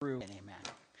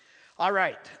All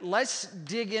right, let's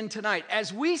dig in tonight.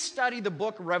 As we study the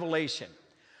book of Revelation,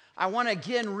 I want to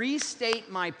again restate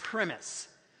my premise.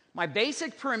 My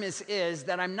basic premise is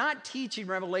that I'm not teaching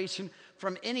Revelation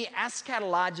from any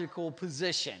eschatological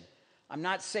position. I'm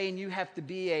not saying you have to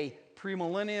be a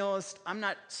premillennialist. I'm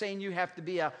not saying you have to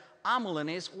be a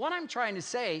amillennialist. What I'm trying to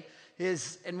say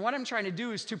is, and what I'm trying to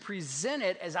do is to present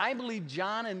it as I believe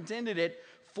John intended it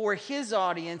for his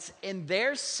audience in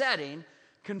their setting,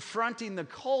 confronting the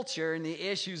culture and the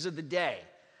issues of the day.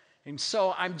 And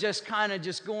so I'm just kind of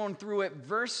just going through it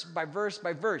verse by verse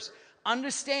by verse,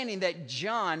 understanding that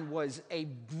John was a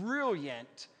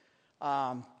brilliant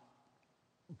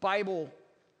Bible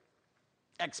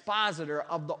expositor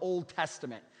of the Old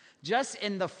Testament. Just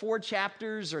in the 4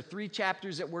 chapters or 3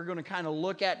 chapters that we're going to kind of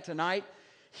look at tonight,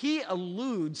 he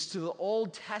alludes to the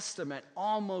Old Testament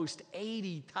almost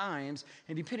 80 times,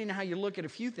 and depending on how you look at a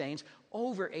few things,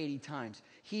 over 80 times.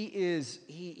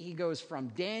 He goes from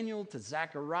Daniel to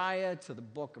Zechariah to the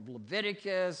book of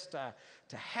Leviticus to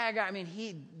Haggai. I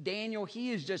mean, Daniel,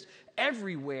 he is just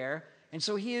everywhere. And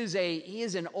so he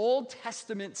is an Old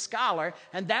Testament scholar,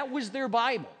 and that was their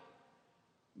Bible.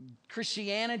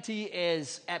 Christianity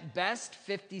is at best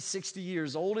 50, 60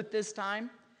 years old at this time.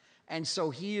 And so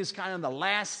he is kind of the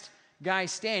last guy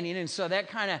standing. And so that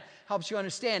kind of helps you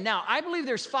understand. Now, I believe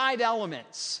there's 5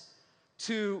 elements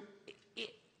to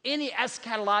any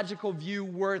eschatological view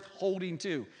worth holding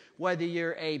to, whether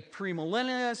you're a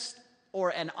premillennialist or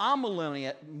an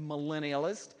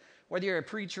amillennialist, whether you're a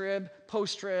pre-trib,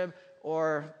 post-trib,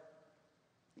 or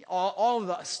all of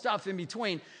the stuff in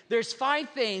between. There's 5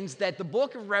 things that the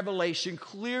book of Revelation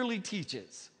clearly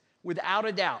teaches, without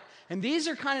a doubt. And these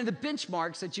are kind of the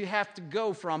benchmarks that you have to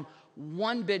go from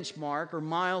one benchmark or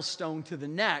milestone to the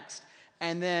next,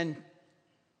 and then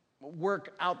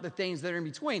work out the things that are in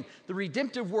between. The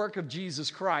redemptive work of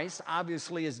Jesus Christ,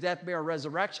 obviously his death, burial,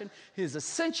 resurrection, his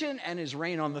ascension, and his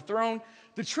reign on the throne.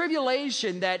 The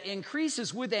tribulation that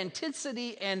increases with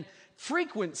intensity and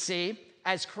frequency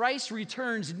as Christ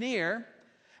returns near.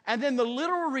 And then the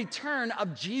literal return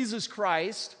of Jesus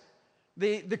Christ,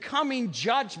 the coming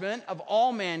judgment of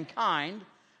all mankind.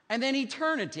 And then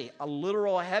eternity, a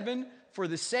literal heaven for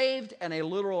the saved and a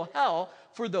literal hell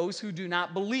for those who do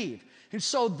not believe. And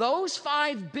so those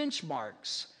 5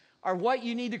 benchmarks are what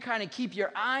you need to kind of keep your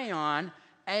eye on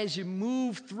as you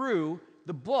move through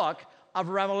the book of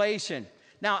Revelation.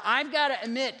 Now, I've got to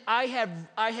admit, I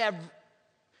have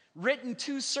written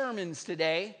 2 sermons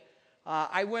today.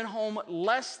 I went home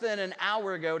less than an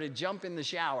hour ago to jump in the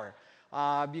shower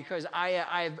because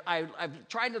I've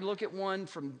tried to look at one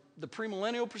from the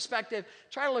premillennial perspective,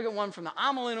 try to look at one from the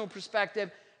amillennial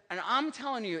perspective. And I'm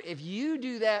telling you, if you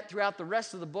do that throughout the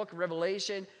rest of the book of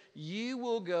Revelation, you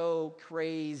will go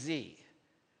crazy.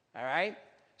 All right?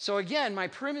 So again, my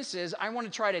premise is I want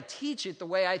to try to teach it the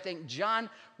way I think John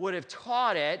would have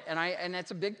taught it, and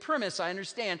that's a big premise, I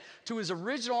understand, to his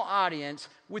original audience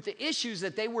with the issues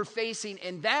that they were facing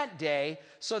in that day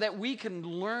so that we can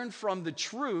learn from the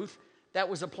truth that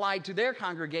was applied to their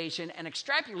congregation and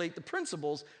extrapolate the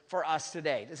principles for us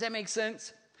today. Does that make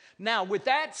sense? Now, with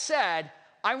that said,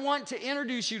 I want to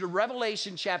introduce you to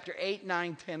Revelation chapter 8,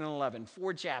 9, 10, and 11,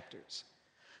 4 chapters.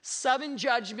 7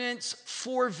 judgments,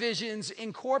 4 visions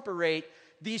incorporate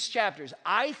these chapters.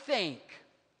 I think,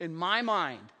 in my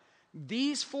mind,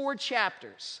 these 4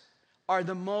 chapters are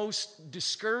the most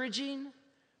discouraging,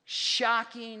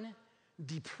 shocking,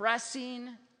 depressing,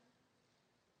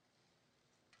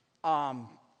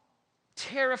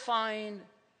 terrifying.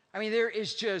 I mean, there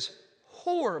is just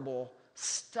horrible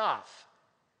stuff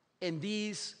in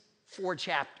these 4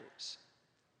 chapters.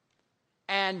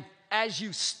 And as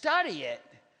you study it,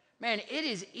 man, it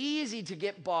is easy to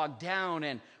get bogged down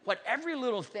in what every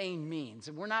little thing means.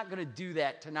 And we're not going to do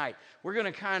that tonight. We're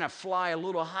going to kind of fly a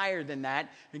little higher than that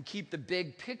and keep the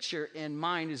big picture in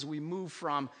mind as we move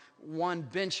from one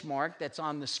benchmark that's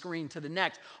on the screen to the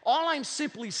next. All I'm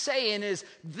simply saying is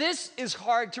this is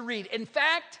hard to read. In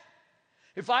fact,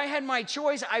 if I had my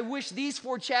choice, I wish these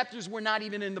 4 chapters were not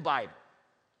even in the Bible.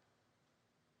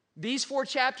 These 4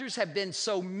 chapters have been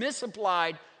so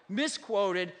misapplied,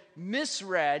 misquoted,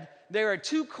 misread. There are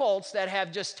 2 cults that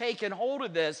have just taken hold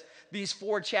of these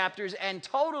 4 chapters and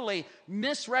totally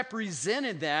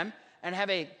misrepresented them and have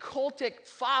a cultic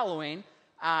following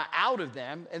out of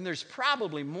them, and there's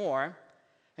probably more.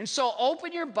 And so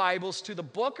open your Bibles to the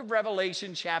book of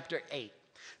Revelation chapter 8.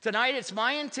 Tonight it's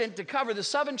my intent to cover the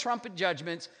 7 trumpet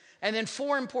judgments and then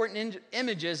 4 important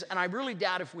images, and I really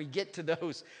doubt if we get to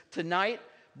those tonight,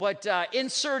 but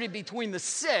inserted between the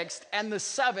 6th and the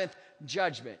 7th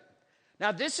judgment.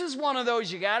 Now, this is one of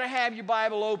those, you got to have your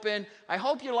Bible open. I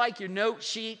hope you like your note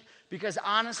sheet because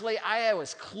honestly, I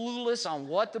was clueless on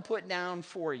what to put down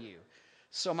for you.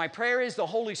 So my prayer is the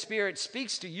Holy Spirit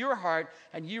speaks to your heart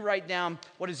and you write down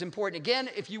what is important. Again,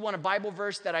 if you want a Bible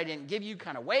verse that I didn't give you,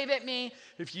 kind of wave at me.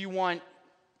 If you want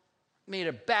me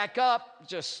to back up,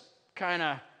 just kind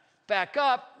of back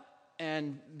up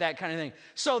and that kind of thing.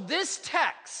 So this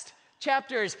text,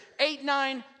 chapters 8,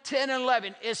 9, 10, and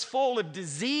 11, is full of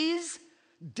disease,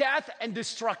 death, and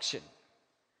destruction.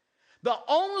 The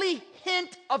only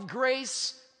hint of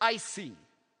grace I see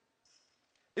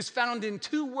is found in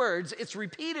 2 words. It's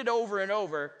repeated over and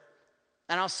over,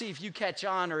 and I'll see if you catch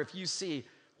on or if you see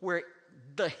where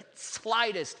the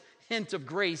slightest hint of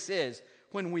grace is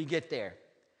when we get there.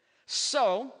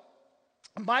 So,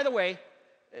 by the way,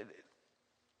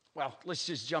 well, let's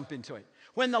just jump into it.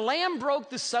 When the Lamb broke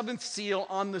the 7th seal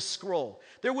on the scroll,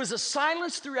 there was a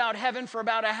silence throughout heaven for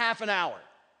about a half an hour.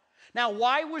 Now,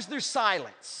 why was there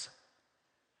silence?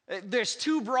 There's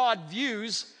 2 broad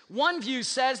views. One view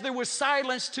says there was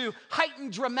silence to heighten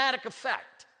dramatic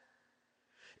effect.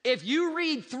 If you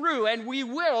read through, and we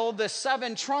will, the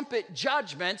 7 trumpet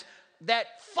judgments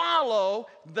that follow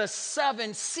the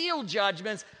 7 seal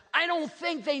judgments, I don't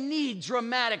think they need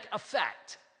dramatic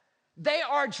effect. They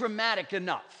are dramatic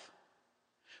enough.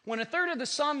 When a third of the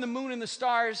sun, the moon, and the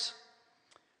stars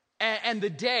and the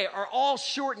day are all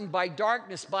shortened by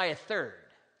darkness by a third,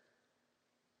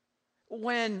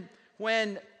 when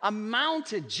a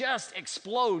mountain just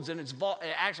explodes in its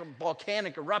actual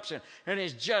volcanic eruption and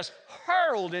is just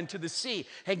hurled into the sea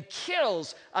and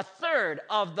kills a third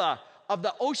of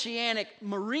the oceanic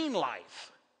marine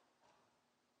life,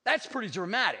 that's pretty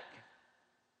dramatic.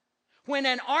 When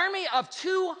an army of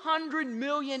 200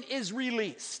 million is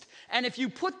released, and if you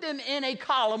put them in a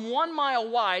column 1 mile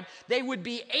wide, they would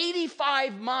be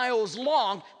 85 miles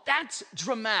long, that's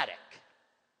dramatic.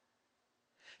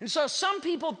 And so some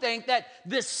people think that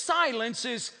this silence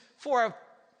is for a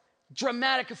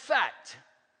dramatic effect.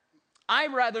 I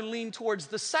rather lean towards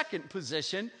the second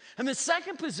position. And the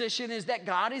second position is that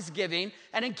God is giving,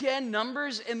 and again,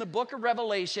 numbers in the book of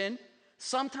Revelation,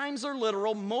 sometimes they're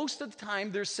literal, most of the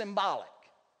time they're symbolic.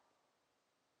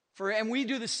 And we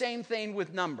do the same thing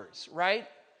with numbers, right?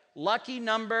 Lucky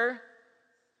number.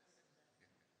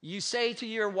 You say to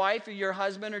your wife or your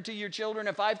husband or to your children,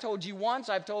 if I've told you once,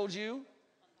 I've told you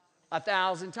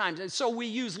 1,000 times. And so we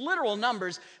use literal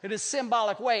numbers in a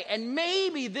symbolic way. And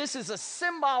maybe this is a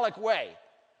symbolic way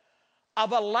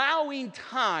of allowing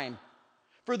time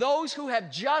for those who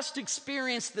have just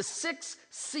experienced the 6th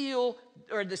seal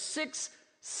or the 6th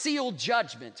seal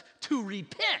judgment to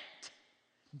repent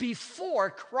before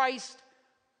Christ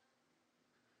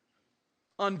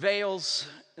unveils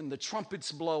and the trumpets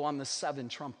blow on the 7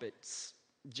 trumpets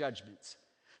judgments.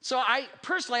 So I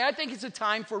think it's a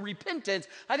time for repentance.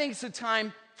 I think it's a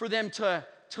time for them to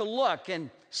look. And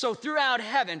so throughout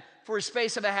heaven for a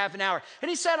space of a half an hour. And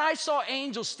he said, I saw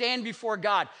angels stand before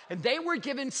God, and they were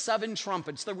given 7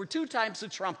 trumpets. There were 2 types of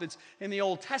trumpets in the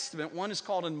Old Testament. One is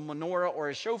called a menorah or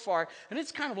a shofar, and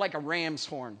it's kind of like a ram's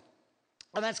horn.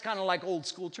 And that's kind of like old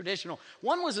school traditional.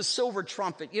 One was a silver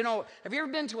trumpet. You know, have you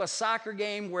ever been to a soccer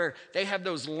game where they have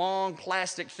those long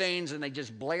plastic things and they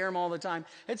just blare them all the time?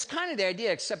 It's kind of the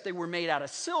idea, except they were made out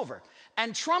of silver.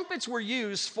 And trumpets were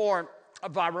used for a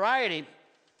variety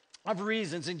of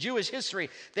reasons. In Jewish history,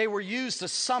 they were used to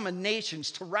summon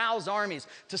nations, to rouse armies,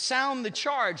 to sound the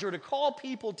charge, or to call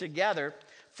people together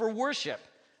for worship.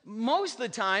 Most of the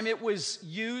time, it was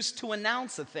used to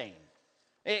announce a thing.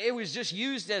 It was just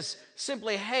used as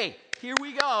simply, hey, here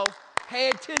we go, pay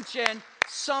attention,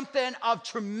 something of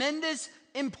tremendous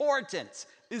importance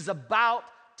is about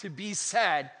to be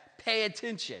said, pay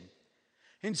attention.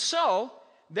 And so,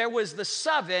 there was the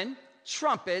 7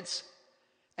 trumpets,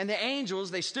 and the angels,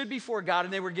 they stood before God,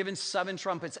 and they were given 7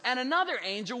 trumpets. And another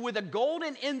angel with a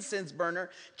golden incense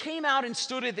burner came out and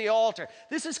stood at the altar.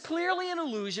 This is clearly an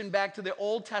allusion back to the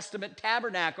Old Testament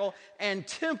tabernacle and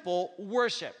temple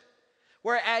worship,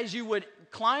 where as you would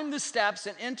climb the steps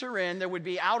and enter in, there would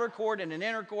be outer court and an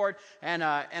inner court and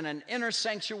an inner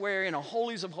sanctuary and a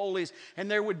holies of holies, and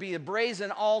there would be a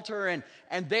brazen altar,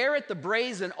 and there at the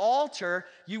brazen altar,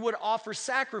 you would offer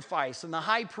sacrifice, and the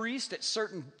high priest at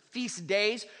certain feast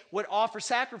days would offer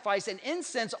sacrifice, and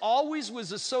incense always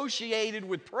was associated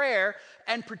with prayer,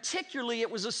 and particularly it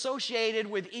was associated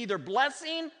with either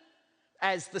blessing,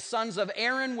 as the sons of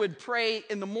Aaron would pray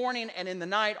in the morning and in the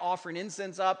night, offering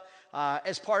incense up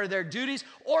as part of their duties,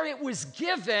 or it was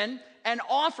given and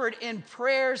offered in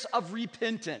prayers of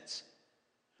repentance.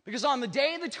 Because on the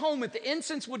Day of Atonement, the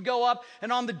incense would go up,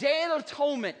 and on the Day of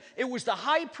Atonement, it was the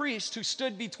high priest who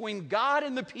stood between God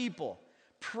and the people,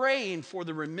 praying for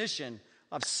the remission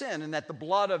of sin, and that the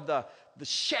blood of the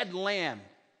shed lamb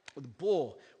or the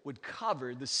bull would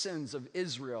cover the sins of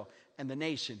Israel and the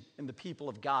nation and the people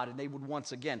of God, and they would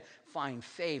once again find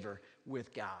favor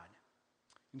with God.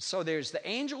 And so there's the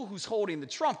angel who's holding the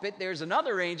trumpet. There's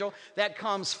another angel that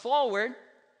comes forward,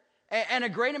 and a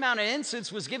great amount of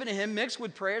incense was given to him, mixed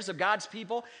with prayers of God's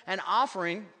people, and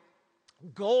offering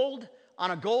gold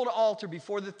on a gold altar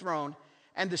before the throne.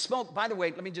 And the smoke, by the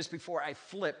way, let me just, before I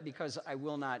flip, because I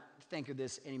will not think of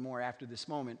this anymore after this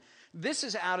moment. This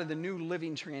is out of the New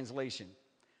Living Translation.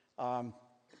 The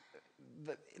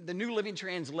New Living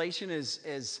Translation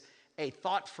is a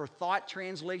thought-for-thought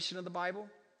translation of the Bible,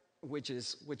 which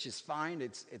is fine.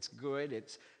 It's good.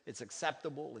 It's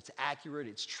acceptable. It's accurate.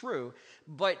 It's true.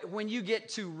 But when you get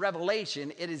to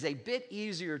Revelation, it is a bit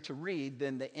easier to read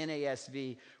than the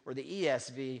NASV or the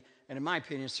ESV, and in my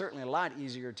opinion, certainly a lot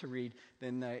easier to read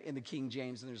than in the King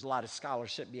James, and there's a lot of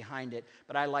scholarship behind it.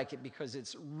 But I like it because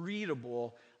it's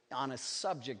readable on a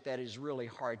subject that is really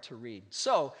hard to read.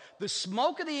 So, the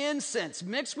smoke of the incense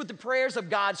mixed with the prayers of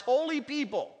God's holy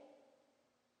people,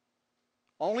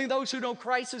 only those who know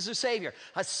Christ as their Savior,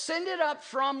 ascended up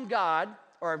from God,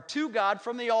 or to God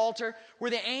from the altar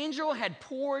where the angel had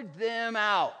poured them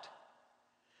out.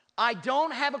 I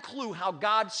don't have a clue how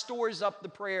God stores up the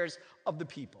prayers of the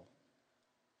people.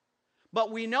 But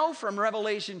we know from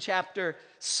Revelation chapter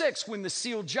 6, when the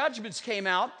sealed judgments came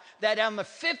out, that on the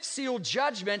fifth sealed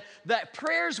judgment, that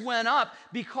prayers went up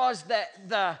because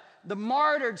the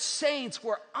martyred saints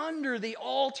were under the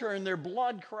altar and their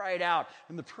blood cried out,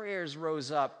 and the prayers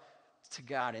rose up to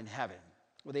God in heaven.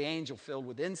 Well, the angel filled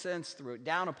with incense threw it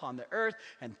down upon the earth,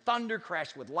 and thunder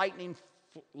crashed with lightning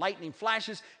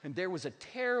flashes, and there was a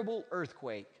terrible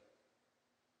earthquake.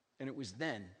 And it was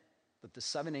then that the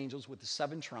seven angels with the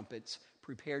seven trumpets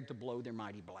prepared to blow their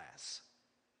mighty blasts.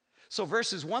 So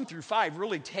verses 1 through 5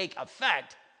 really take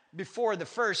effect before the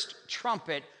first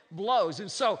trumpet blows. And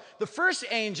so the first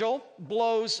angel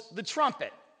blows the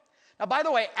trumpet. Now, by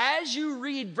the way, as you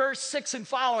read verse 6 and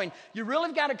following, you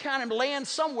really got to kind of land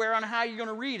somewhere on how you're going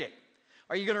to read it.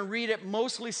 Are you going to read it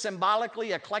mostly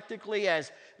symbolically, eclectically,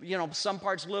 as, some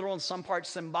parts literal and some parts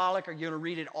symbolic? Are you going to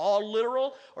read it all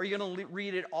literal, or are you going to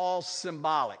read it all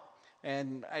symbolic?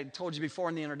 And I told you before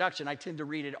in the introduction, I tend to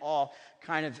read it all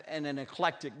kind of in an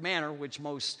eclectic manner, which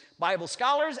most Bible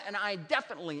scholars, and I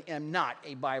definitely am not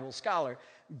a Bible scholar,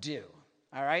 do.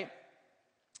 All right?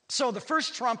 So the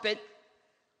first trumpet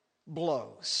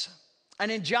blows. And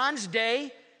in John's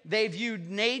day, they viewed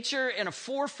nature in a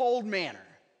fourfold manner.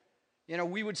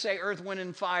 We would say earth, wind,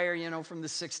 and fire, from the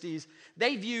 60s.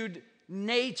 They viewed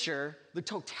nature, the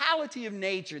totality of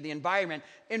nature, the environment,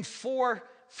 in four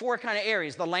kind of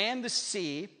areas: the land, the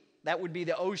sea, that would be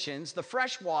the oceans, the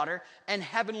fresh water, and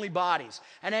heavenly bodies.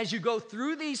 And as you go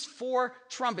through these four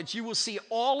trumpets, you will see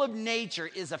all of nature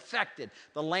is affected.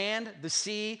 The land, the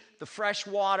sea, the fresh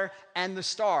water, and the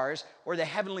stars, or the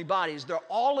heavenly bodies, they're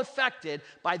all affected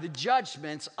by the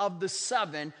judgments of the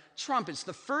seven trumpets.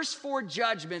 The first four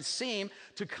judgments seem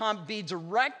to be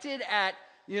directed at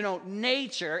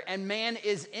nature, and man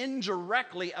is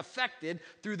indirectly affected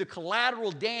through the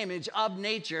collateral damage of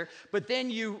nature. But then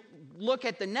you look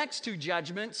at the next two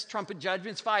judgments, trumpet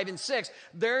judgments 5 and 6,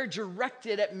 they're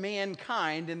directed at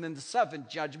mankind. And then the seventh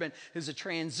judgment is a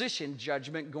transition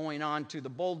judgment going on to the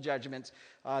bowl judgments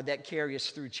that carry us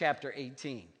through chapter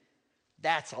 18.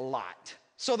 That's a lot.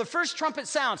 So the first trumpet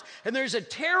sounds, and there's a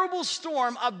terrible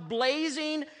storm of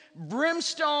blazing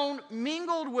brimstone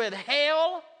mingled with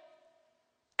hail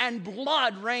and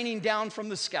blood raining down from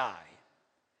the sky.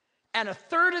 And a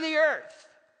third of the earth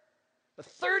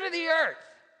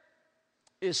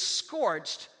is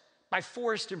scorched by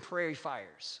forest and prairie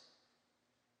fires.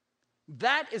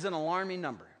 That is an alarming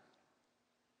number.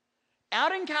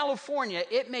 Out in California,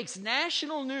 it makes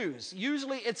national news.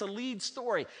 Usually it's a lead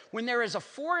story. When there is a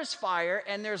forest fire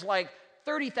and there's like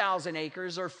 30,000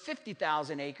 acres or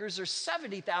 50,000 acres or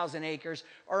 70,000 acres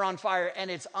are on fire and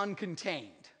it's uncontained.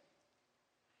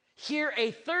 Here, a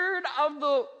third of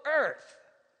the earth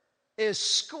is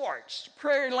scorched.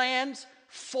 Prairie lands,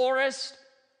 forest,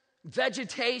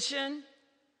 vegetation.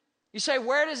 You say,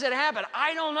 where does it happen?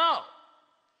 I don't know.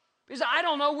 Because I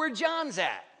don't know where John's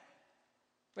at.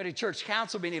 We had a church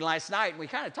council meeting last night, and we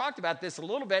kind of talked about this a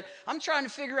little bit. I'm trying to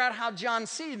figure out how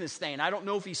John's seeing this thing. I don't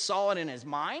know if he saw it in his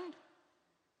mind.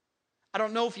 I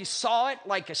don't know if he saw it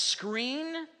like a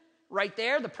screen right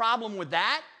there. The problem with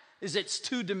that is it's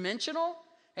two-dimensional.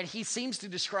 And he seems to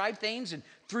describe things in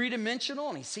three-dimensional,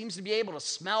 and he seems to be able to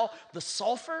smell the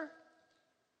sulfur.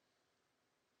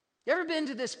 You ever been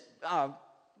to this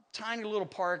tiny little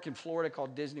park in Florida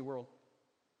called Disney World?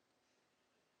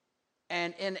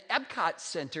 And in Epcot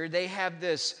Center, they have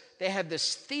this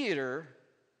theater,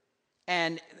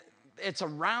 and it's a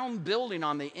round building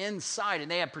on the inside, and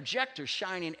they have projectors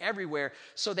shining everywhere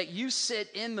so that you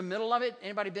sit in the middle of it.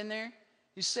 Anybody been there?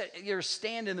 You're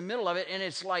stand in the middle of it, and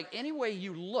it's like any way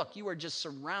you look, you are just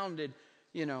surrounded,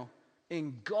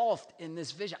 engulfed in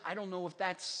this vision. I don't know if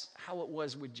that's how it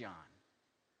was with John.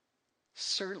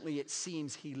 Certainly it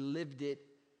seems he lived it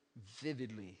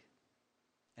vividly.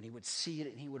 And he would see it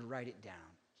and he would write it down.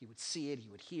 He would see it, he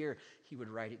would hear, he would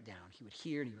write it down. He would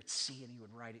hear and he would see it and he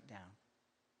would write it down.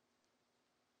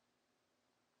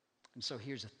 And so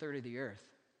here's a third of the earth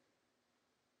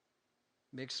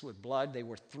mixed with blood. They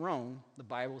were thrown, the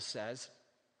Bible says,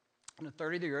 and a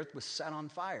third of the earth was set on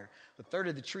fire. A third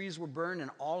of the trees were burned and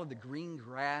all of the green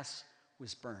grass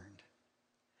was burned.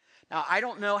 Now, I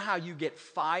don't know how you get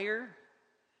fire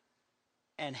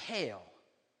and hail.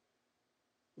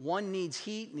 One needs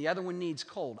heat and the other one needs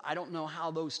cold. I don't know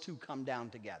how those two come down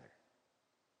together.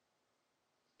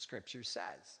 Scripture says.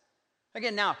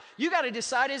 Again, now, you got to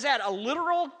decide, is that a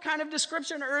literal kind of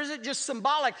description or is it just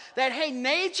symbolic that, hey,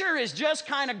 nature is just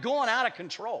kind of going out of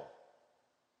control?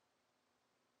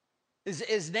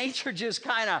 Is nature just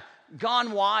kind of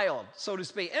gone wild, so to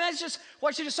speak? And that's just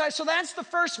what you decide. So that's the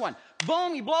first one.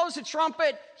 Boom, he blows the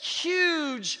trumpet.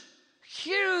 Huge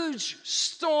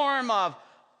storm of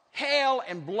hail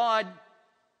and blood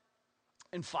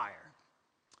and fire.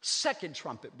 Second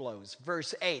trumpet blows,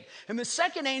 verse 8. And the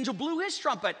second angel blew his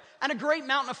trumpet, and a great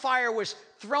mountain of fire was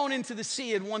thrown into the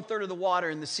sea, and 1/3 of the water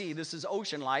in the sea, this is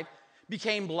ocean life,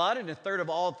 became blood, and 1/3 of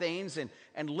all things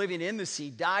and living in the sea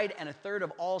died, and 1/3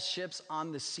 of all ships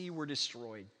on the sea were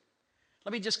destroyed.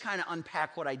 Let me just kind of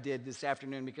unpack what I did this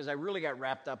afternoon because I really got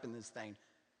wrapped up in this thing.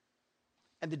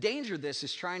 And the danger of this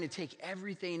is trying to take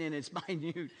everything in its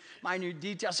minute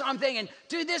detail. So I'm thinking,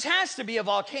 dude, this has to be a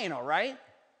volcano, right?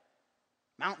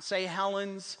 Mount St.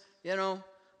 Helens,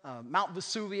 Mount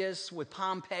Vesuvius with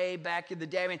Pompeii back in the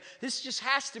day. I mean, this just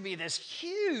has to be this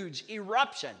huge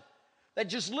eruption that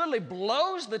just literally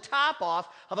blows the top off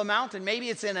of a mountain.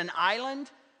 Maybe it's in an island,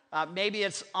 maybe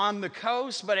it's on the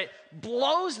coast, but it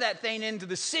blows that thing into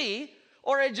the sea.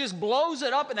 Or it just blows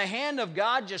it up and the hand of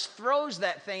God just throws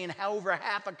that thing over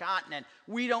half a continent.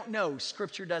 We don't know.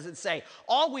 Scripture doesn't say.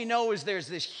 All we know is there's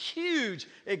this huge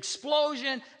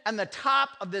explosion and the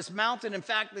top of this mountain. In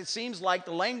fact, it seems like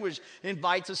the language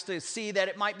invites us to see that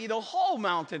it might be the whole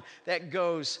mountain that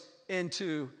goes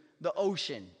into the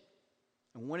ocean.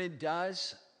 And when it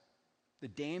does, the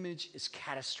damage is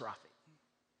catastrophic.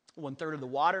 1/3 of the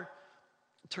water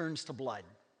turns to blood.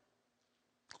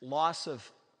 Loss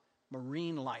of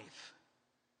marine life.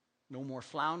 No more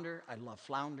flounder. I love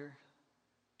flounder.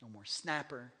 No more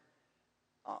snapper.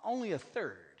 Only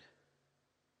 1/3.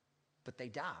 But they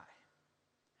die.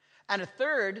 And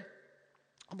 1/3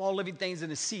 of all living things in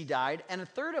the sea died, and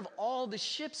 1/3 of all the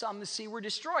ships on the sea were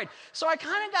destroyed. So I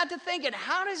kind of got to thinking,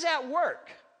 how does that work?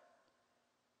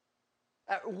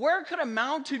 Where could a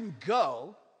mountain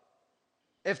go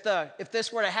if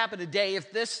this were to happen today,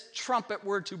 if this trumpet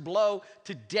were to blow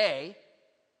today?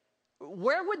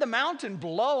 Where would the mountain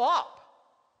blow up?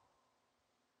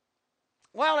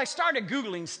 Well, I started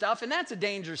Googling stuff, and that's a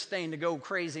dangerous thing to go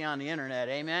crazy on the internet,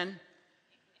 amen?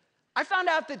 I found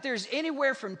out that there's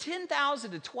anywhere from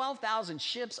 10,000 to 12,000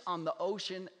 ships on the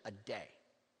ocean a day.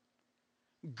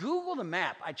 Google the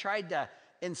map. I tried to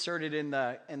insert it in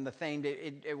the thing.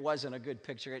 It wasn't a good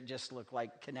picture. It just looked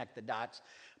like connect the dots.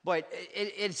 But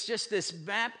it's just this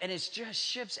map, and it's just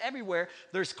ships everywhere.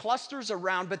 There's clusters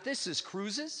around, but this is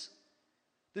cruises.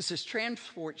 This is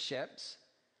transport ships.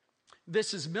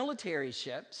 This is military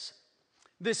ships.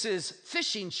 This is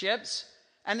fishing ships.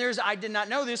 And I did not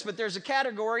know this, but there's a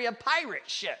category of pirate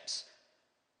ships.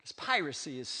 Because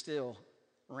piracy is still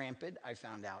rampant, I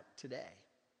found out today.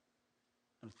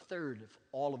 1/3 of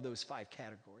all of those 5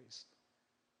 categories,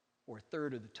 or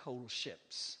 1/3 of the total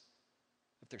ships.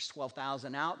 If there's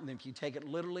 12,000 out, and then if you take it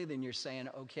literally, then you're saying,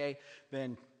 okay,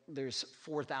 then there's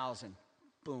 4,000.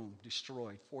 Boom,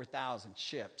 destroyed. 4,000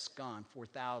 ships gone,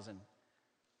 4,000,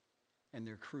 and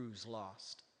their crews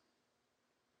lost.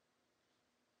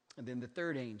 And then the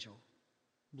third angel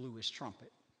blew his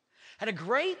trumpet. And a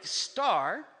great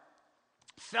star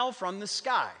fell from the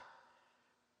sky,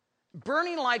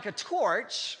 burning like a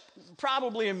torch,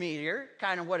 probably a meteor,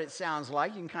 kind of what it sounds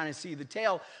like. You can kind of see the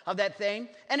tail of that thing.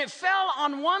 And it fell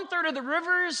on 1/3 of the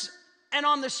rivers and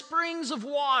on the springs of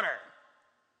water.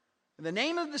 The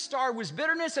name of the star was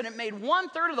bitterness, and it made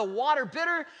 1/3 of the water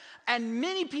bitter, and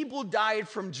many people died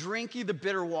from drinking the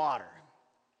bitter water.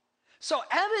 So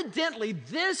evidently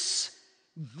this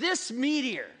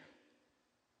meteor,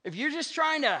 if you're just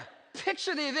trying to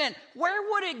picture the event.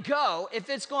 Where would it go if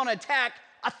it's going to attack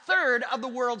a third of the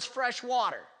world's fresh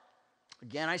water?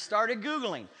 Again, I started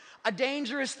Googling. A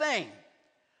dangerous thing.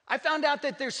 I found out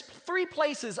that there's 3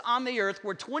 places on the earth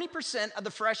where 20% of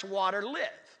the fresh water live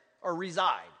or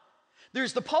reside.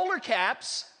 There's the polar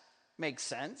caps, makes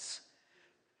sense.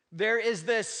 There is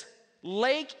this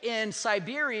lake in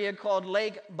Siberia called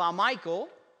Lake Baikal.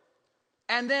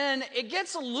 And then it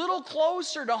gets a little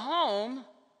closer to home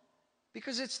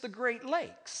because it's the Great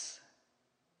Lakes.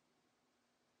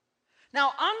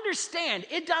 Now, understand,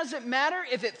 it doesn't matter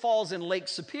if it falls in Lake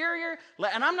Superior,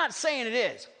 and I'm not saying it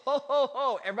is. Ho, ho,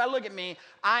 ho, everybody look at me.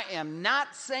 I am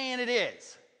not saying it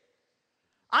is.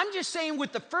 I'm just saying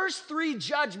with the first 3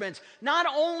 judgments, not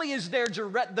only is there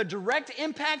the direct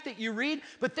impact that you read,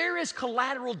 but there is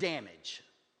collateral damage.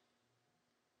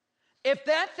 If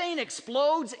that thing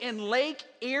explodes in Lake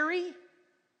Erie,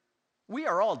 we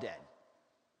are all dead.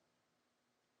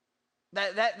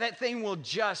 That thing will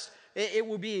just, it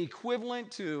will be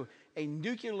equivalent to a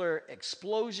nuclear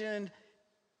explosion,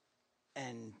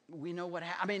 and we know what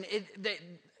happens. I mean,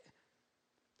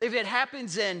 if it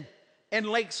happens in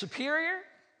Lake Superior,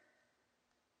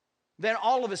 then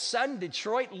all of a sudden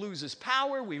Detroit loses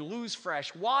power, we lose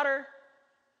fresh water.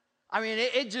 I mean,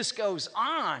 it just goes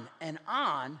on and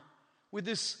on with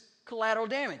this collateral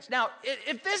damage. Now,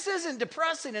 if this isn't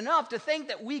depressing enough to think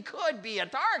that we could be a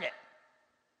target,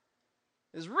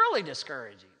 it's really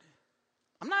discouraging.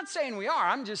 I'm not saying we are.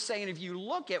 I'm just saying if you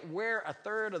look at where a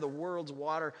third of the world's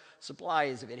water supply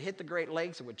is, if it hit the Great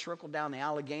Lakes, it would trickle down the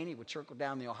Allegheny, it would trickle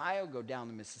down the Ohio, go down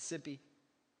the Mississippi.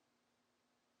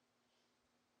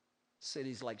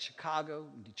 Cities like Chicago,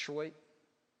 Detroit,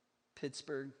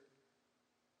 Pittsburgh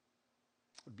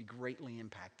would be greatly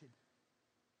impacted.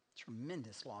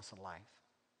 Tremendous loss of life.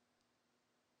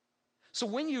 So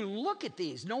when you look at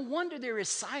these, no wonder there is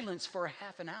silence for a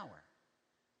half an hour.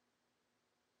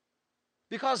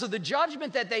 Because of the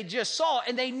judgment that they just saw,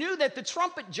 and they knew that the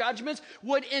trumpet judgments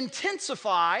would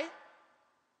intensify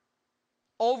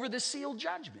over the sealed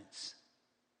judgments.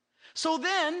 So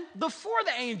then, the 4th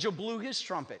angel blew his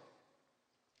trumpet,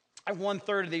 and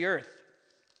 1/3 of the earth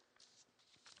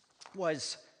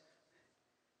was,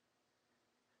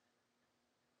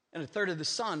 and 1/3 of the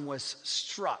sun was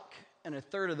struck, and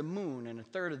 1/3 of the moon, and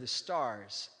 1/3 of the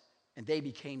stars, and they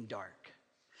became dark.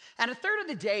 And 1/3 of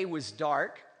the day was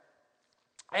dark,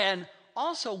 and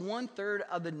also 1/3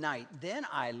 of the night. Then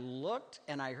I looked,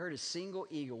 and I heard a single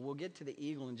eagle. We'll get to the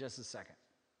eagle in just a second.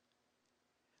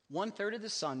 1/3 of the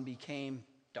sun became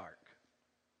dark.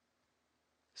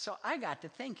 So I got to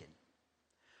thinking,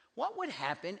 what would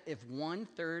happen if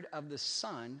 1/3 of the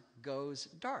sun goes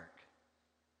dark?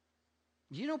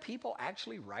 You know, people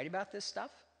actually write about this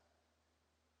stuff.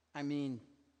 I mean,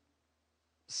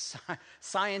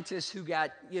 scientists who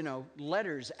got,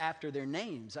 letters after their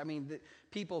names. I mean, the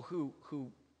people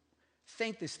who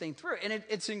think this thing through. And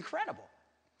it's incredible.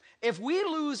 If we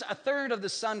lose 1/3 of the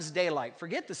sun's daylight,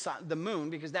 forget the moon,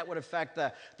 because that would affect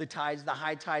the tides, the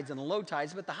high tides and the low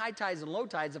tides. But the high tides and low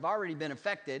tides have already been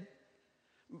affected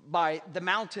by the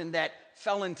mountain that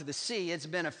fell into the sea. It's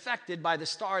been affected by the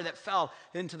star that fell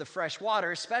into the fresh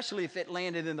water, especially if it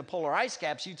landed in the polar ice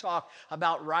caps. You talk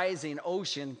about rising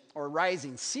ocean or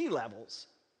rising sea levels.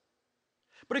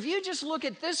 But if you just look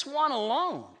at this one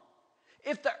alone,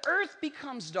 if the earth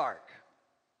becomes dark,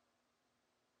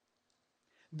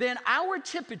 then our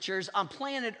temperatures on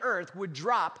planet Earth would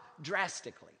drop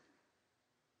drastically.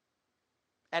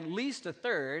 At least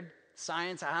 1/3.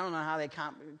 Science, I don't know how they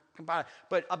compile,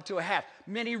 but up to a half.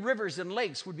 Many rivers and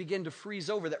lakes would begin to freeze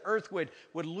over. The earth would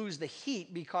lose the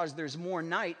heat because there's more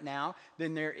night now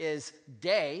than there is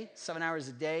day, 7 hours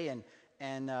a day, and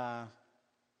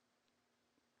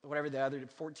whatever the other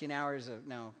 14 hours of,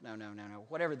 no,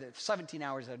 whatever the 17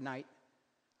 hours of night.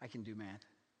 I can do math.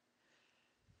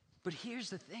 But here's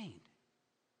the thing.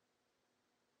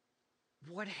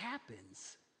 What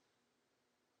happens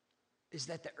is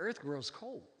that the earth grows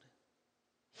cold.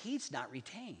 Heat's not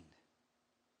retained.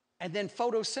 And then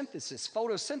photosynthesis.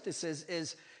 Photosynthesis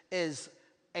is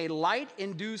a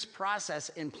light-induced process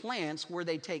in plants where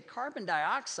they take carbon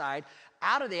dioxide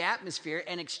out of the atmosphere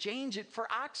and exchange it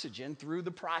for oxygen through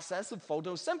the process of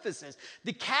photosynthesis.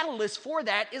 The catalyst for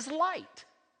that is light.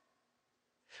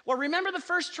 Well, remember the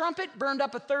first trumpet burned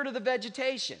up 1/3 of the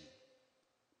vegetation.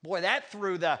 Boy, that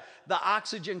threw the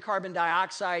oxygen-carbon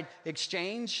dioxide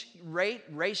exchange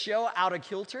ratio out of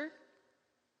kilter.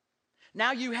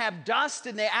 Now you have dust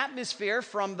in the atmosphere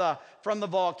from the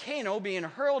volcano being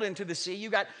hurled into the sea. You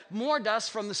got more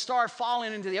dust from the star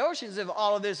falling into the oceans. If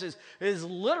all of this is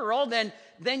literal, then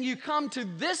you come to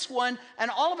this one, and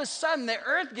all of a sudden the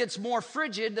earth gets more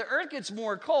frigid, the earth gets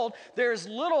more cold, there's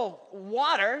little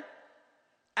water,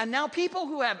 and now people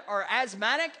who are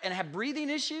asthmatic and have breathing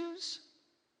issues,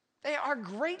 they are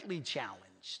greatly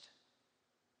challenged.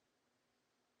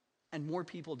 And more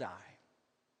people die.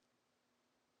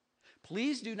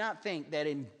 Please do not think that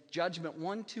in judgment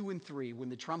 1, 2, and 3, when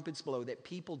the trumpets blow, that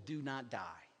people do not die.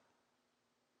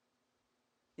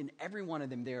 In every one of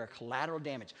them, there are collateral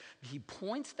damage. He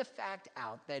points the fact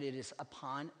out that it is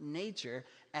upon nature,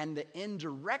 and the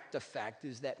indirect effect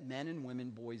is that men and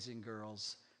women, boys and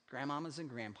girls, grandmamas and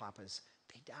grandpapas,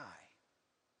 they die.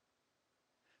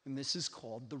 And this is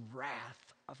called the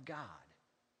wrath of God.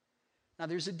 Now,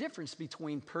 there's a difference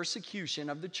between persecution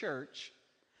of the church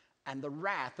and the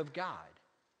wrath of God.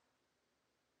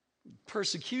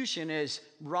 Persecution is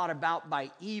brought about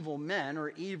by evil men or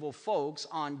evil folks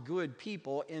on good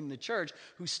people in the church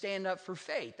who stand up for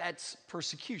faith. That's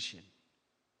persecution.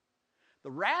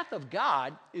 The wrath of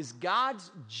God is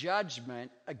God's judgment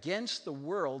against the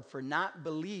world for not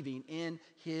believing in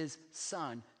his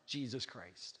Son, Jesus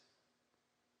Christ.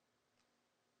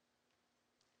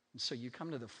 And so you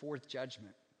come to the fourth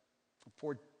judgment, the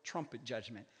fourth trumpet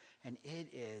judgment, and it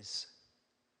is,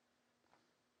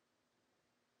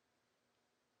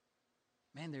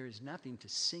 man, there is nothing to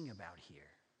sing about here.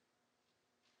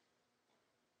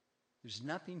 There's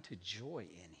nothing to joy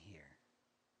in here.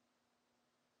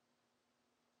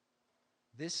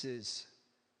 This is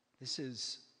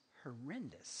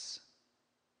horrendous.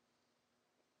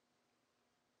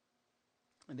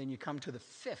 And then you come to the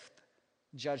fifth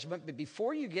judgment, but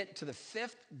before you get to the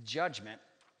fifth judgment,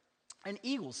 an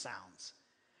eagle sounds.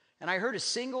 And I heard a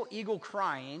single eagle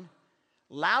crying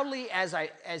loudly as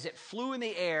it flew in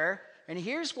the air. And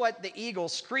here's what the eagle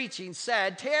screeching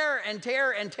said: terror and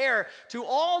terror and terror to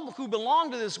all who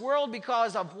belong to this world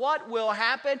because of what will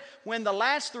happen when the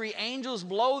last three angels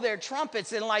blow their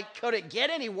trumpets. And could it get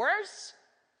any worse?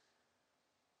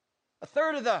 A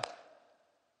third of the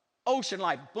ocean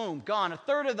light, boom, gone. A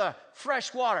third of the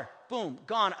fresh water, boom,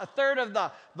 gone. A third of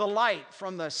the light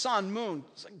from the sun, moon,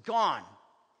 gone.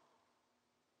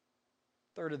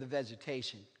 A third of the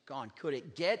vegetation, gone. Could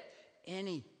it get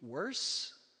any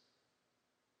worse?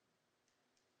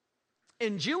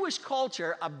 In Jewish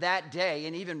culture of that day,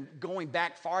 and even going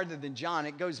back farther than John,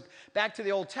 it goes back to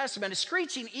the Old Testament, a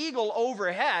screeching eagle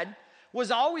overhead was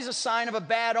always a sign of a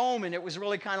bad omen. It was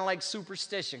really kind of like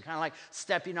superstition, kind of like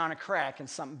stepping on a crack and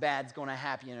something bad's going to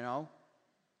happen, you know.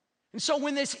 And so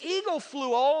when this eagle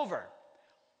flew over,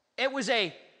 it was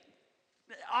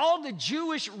all the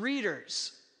Jewish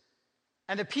readers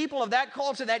and the people of that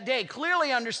culture that day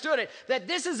clearly understood it, that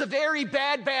this is a very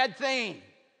bad, bad thing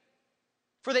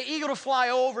for the eagle to fly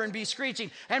over and be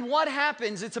screeching. And what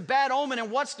happens? It's a bad omen,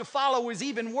 and what's to follow is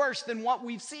even worse than what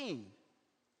we've seen.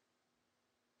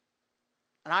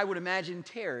 And I would imagine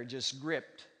terror just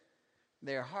gripped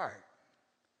their heart.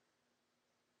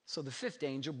 So the fifth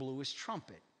angel blew his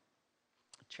trumpet.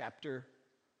 Chapter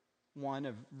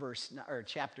 9,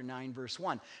 verse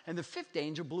 1. And the fifth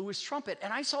angel blew his trumpet,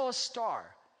 and I saw a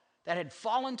star that had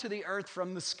fallen to the earth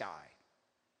from the sky.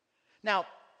 Now,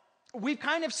 we've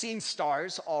kind of seen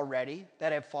stars already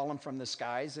that have fallen from the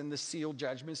skies. In the sealed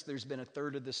judgments, there's been a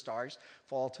third of the stars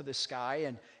fall to the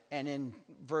sky. And in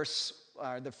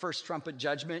the first trumpet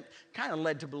judgment, kind of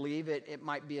led to believe it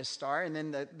might be a star. And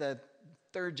then the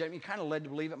third judgment kind of led to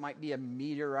believe it might be a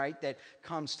meteorite that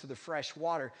comes to the fresh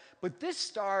water. But this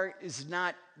star is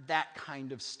not that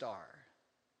kind of star.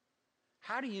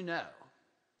 How do you know?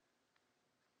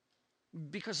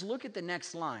 Because look at the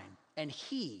next line. And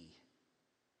he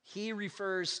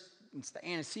refers, it's the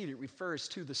antecedent, refers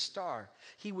to the star.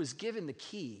 He was given the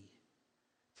key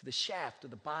to the shaft of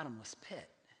the bottomless pit.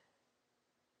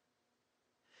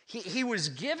 He was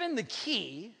given the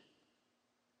key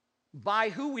by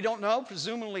who we don't know,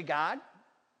 presumably God,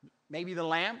 maybe the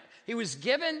Lamb. He was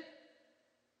given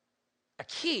a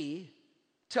key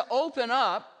to open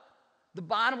up the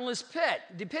bottomless pit.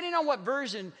 Depending on what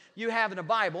version you have in the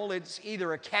Bible, it's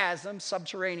either a chasm,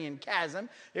 subterranean chasm.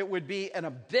 It would be an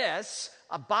abyss,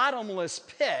 a bottomless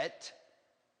pit,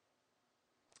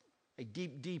 a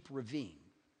deep, deep ravine.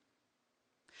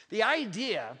 The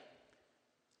idea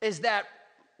is that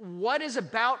what is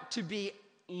about to be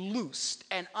loosed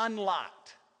and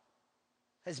unlocked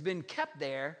has been kept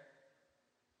there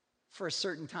for a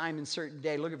certain time and certain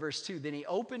day. Look at verse 2. Then he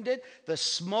opened it. The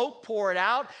smoke poured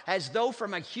out as though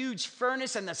from a huge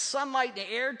furnace, and the sunlight in the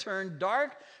air turned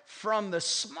dark from the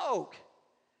smoke.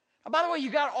 And by the way, you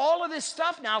got all of this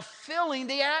stuff now filling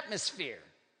the atmosphere.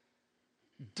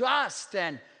 Dust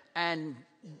and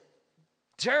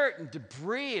dirt and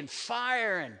debris and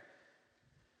fire and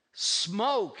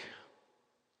smoke.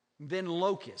 Then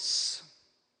locusts.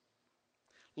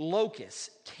 Locusts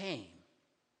came.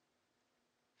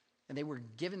 And they were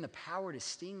given the power to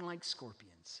sting like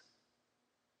scorpions.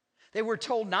 They were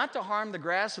told not to harm the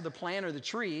grass or the plant or the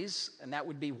trees, and that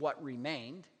would be what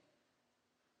remained.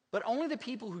 But only the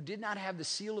people who did not have the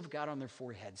seal of God on their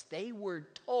foreheads. They were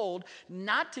told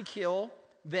not to kill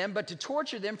them, but to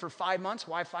torture them for 5 months.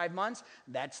 Why 5 months?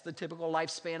 That's the typical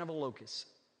lifespan of a locust,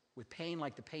 with pain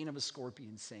like the pain of a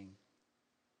scorpion sting.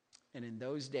 And in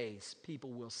those days,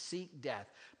 people will seek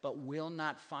death, but will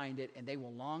not find it, and they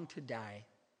will long to die,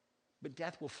 but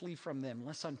death will flee from them.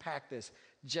 Let's unpack this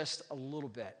just a little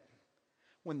bit.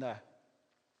 When the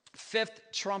fifth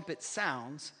trumpet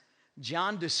sounds,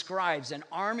 John describes an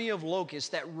army of locusts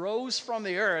that rose from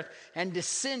the earth and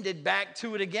descended back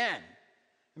to it again.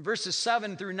 In verses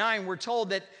 7 through 9, we're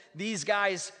told that these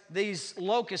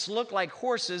locusts looked like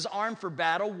horses armed for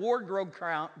battle, wore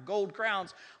gold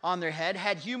crowns on their head,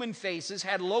 had human faces,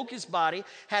 had locust body,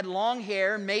 had long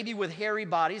hair, maybe with hairy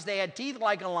bodies. They had teeth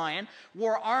like a lion,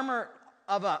 wore armor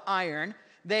of iron.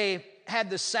 They had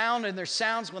the sound, and their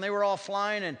sounds when they were all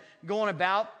flying and going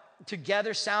about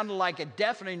together sounded like a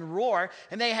deafening roar.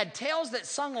 And they had tails that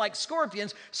sung like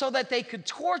scorpions so that they could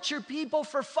torture people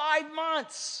for 5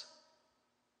 months.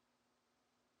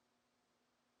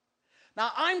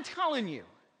 Now, I'm telling you,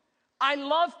 I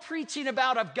love preaching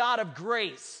about a God of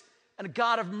grace and a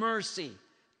God of mercy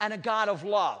and a God of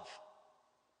love.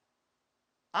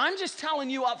 I'm just telling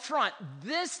you up front,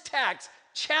 this text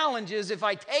challenges, if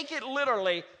I take it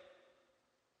literally,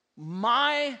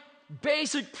 my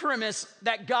basic premise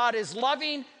that God is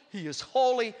loving, He is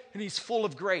holy, and He's full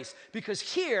of grace. Because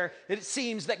here it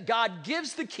seems that God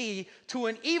gives the key to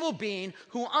an evil being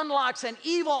who unlocks an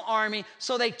evil army,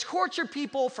 so they torture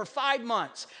people for 5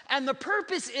 months. And the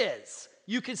purpose is,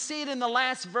 you can see it in the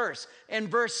last verse, in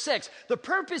verse 6. The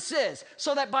purpose is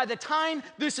so that by the time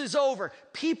this is over,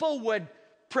 people would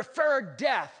prefer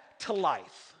death to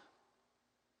life.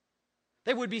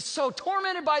 They would be so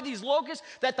tormented by these locusts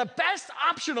that the best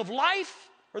option of life,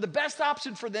 or the best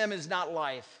option for them, is not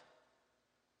life,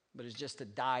 but it's just to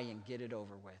die and get it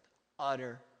over with.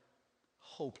 Utter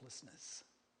hopelessness.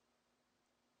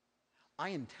 I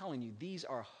am telling you, these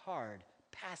are hard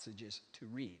passages to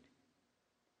read.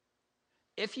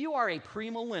 If you are a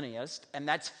premillennialist, and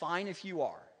that's fine if you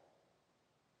are,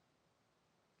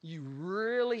 you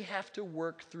really have to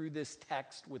work through this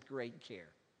text with great care,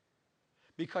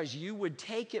 because you would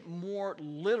take it more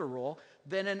literal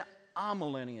than an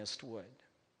amillennialist would.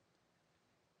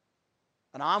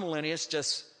 An amillennialist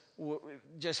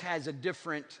just has a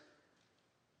different,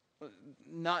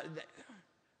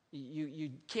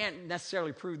 you can't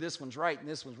necessarily prove this one's right and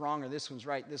this one's wrong, or this one's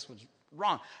right, this one's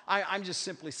wrong. I'm just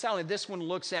simply selling. This one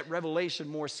looks at Revelation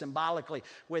more symbolically,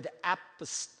 with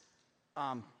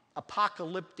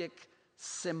apocalyptic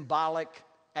symbolic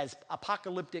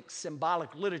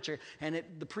literature, and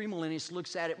the premillennialist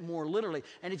looks at it more literally.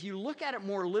 And if you look at it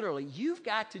more literally, you've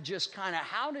got to just kind of,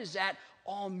 how does that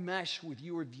all mesh with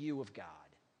your view of God?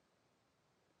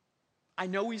 I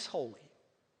know He's holy.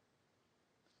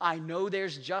 I know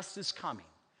there's justice coming.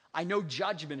 I know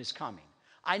judgment is coming.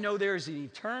 I know there's an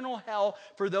eternal hell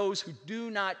for those who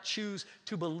do not choose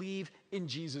to believe in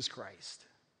Jesus Christ.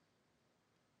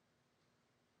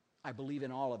 I believe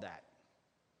in all of that.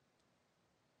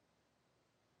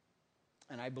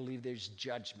 And I believe there's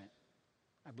judgment.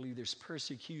 I believe there's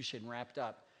persecution wrapped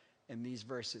up in these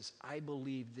verses. I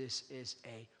believe this is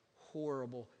a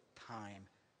horrible time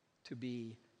to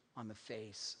be on the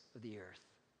face of the earth.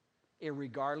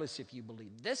 Irregardless if you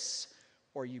believe this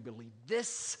or you believe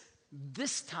this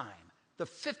time, the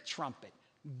fifth trumpet,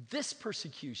 this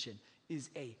persecution is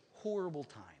a horrible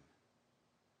time.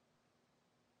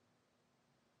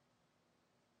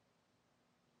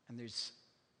 And there's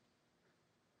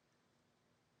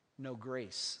no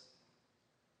grace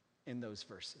in those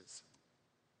verses.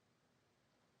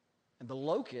 And the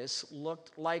locusts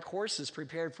looked like horses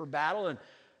prepared for battle and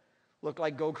looked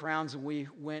like gold crowns, and we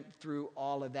went through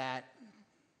all of that.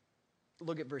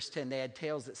 Look at verse 10. They had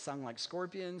tails that sung like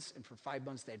scorpions, and for 5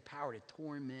 months they had power to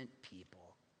torment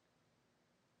people.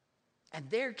 And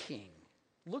their king,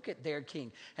 look at their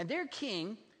king. And their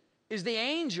king is the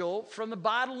angel from the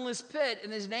bottomless pit,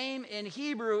 and his name in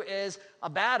Hebrew is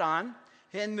Abaddon.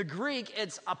 In the Greek,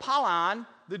 it's Apollon,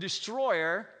 the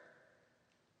destroyer.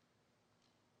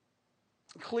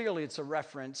 Clearly, it's a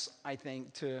reference, I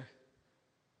think, to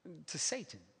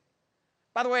Satan.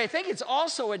 By the way, I think it's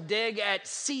also a dig at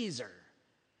Caesar.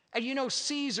 And you know,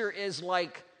 Caesar is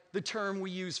like the term we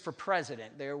use for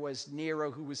president. There was Nero,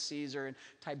 who was Caesar, and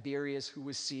Tiberius, who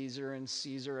was Caesar, and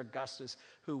Caesar Augustus,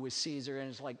 who was Caesar, and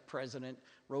it's like President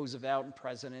Roosevelt and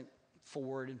President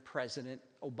Ford and President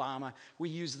Obama. We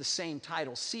use the same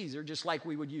title, Caesar, just like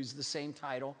we would use the same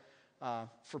title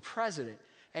for president.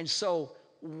 And so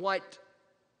what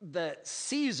the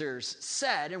Caesars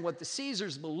said and what the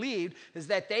Caesars believed is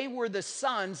that they were the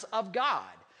sons of God.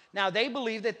 Now, they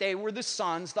believed that they were the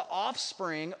sons, the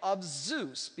offspring of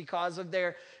Zeus because of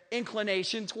their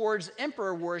inclination towards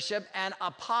emperor worship, and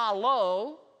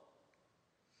Apollo,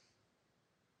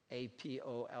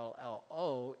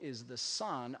 Apollo, is the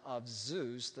son of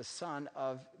Zeus, the son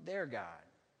of their God.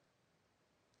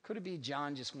 Could it be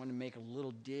John just wanted to make a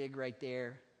little dig right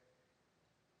there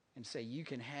and say, you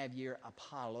can have your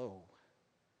Apollo,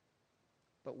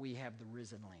 but we have the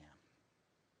risen Lamb?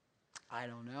 I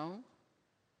don't know.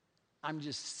 I'm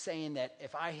just saying that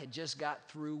if I had just got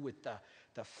through with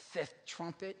the fifth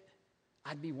trumpet,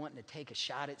 I'd be wanting to take a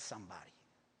shot at somebody.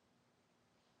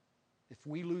 If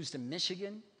we lose to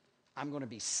Michigan, I'm going to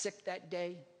be sick that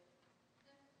day.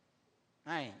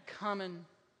 I ain't coming.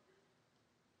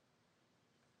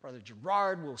 Brother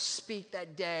Gerard will speak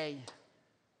that day.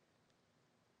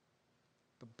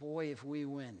 But boy, if we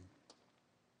win,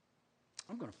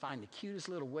 I'm going to find the cutest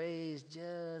little ways,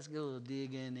 just go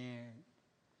dig in there.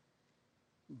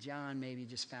 John maybe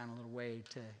just found a little way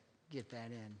to get that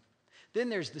in. Then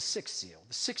there's the sixth seal.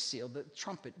 The sixth seal, the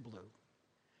trumpet blew. And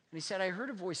he said, I heard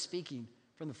a voice speaking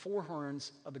from the four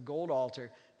horns of the gold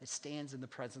altar that stands in the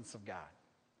presence of God.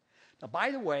 Now, by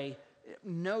the way,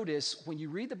 notice when you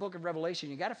read the book of Revelation,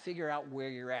 you got to figure out where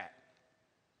you're at.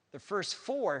 The first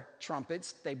four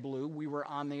trumpets they blew, we were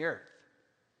on the earth.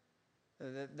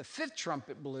 The fifth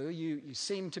trumpet blew, you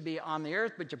seem to be on the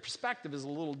earth, but your perspective is a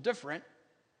little different.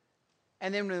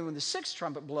 And then when the sixth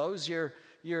trumpet blows, you're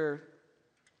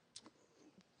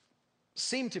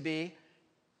seem to be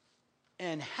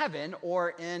in heaven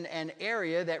or in an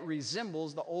area that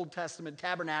resembles the Old Testament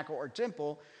tabernacle or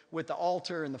temple with the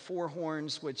altar and the four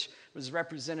horns, which was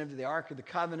representative of the Ark of the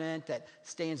Covenant that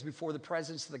stands before the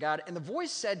presence of the God. And the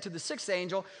voice said to the sixth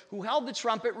angel who held the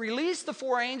trumpet, release the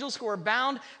four angels who are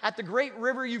bound at the great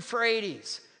river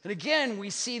Euphrates. And again, we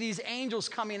see these angels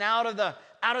coming out of the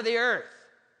earth.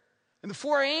 And the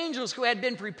four angels who had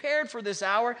been prepared for this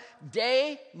hour,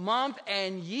 day, month,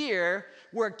 and year,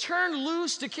 were turned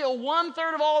loose to kill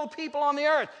 1/3 of all the people on the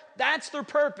earth. That's their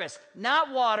purpose.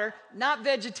 Not water, not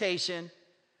vegetation,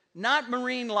 not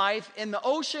marine life in the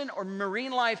ocean or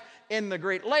marine life in the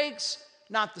Great Lakes,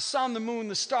 not the sun, the moon,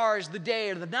 the stars, the day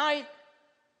or the night.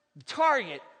 The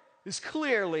target is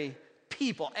clearly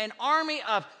people. An army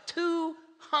of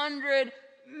 200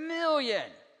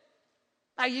 million.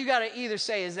 Now, you got to either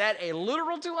say, is that a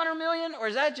literal 200 million, or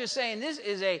is that just saying this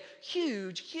is a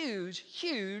huge, huge,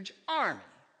 huge army?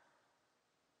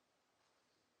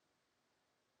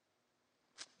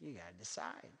 You got to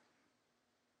decide.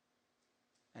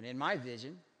 And in my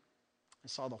vision, I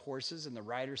saw the horses and the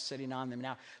riders sitting on them.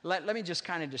 Now, let me just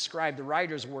kind of describe. The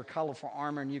riders wore colorful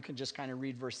armor, and you can just kind of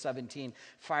read verse 17.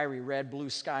 Fiery red, blue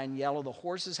sky, and yellow. The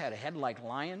horses had a head like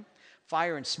lion.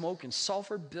 Fire and smoke and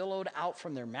sulfur billowed out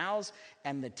from their mouths,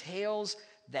 and the tails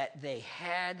that they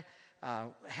had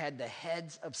the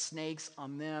heads of snakes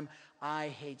on them. I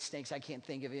hate snakes. I can't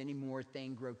think of any more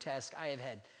thing grotesque. I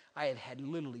have had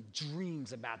literally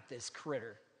dreams about this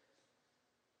critter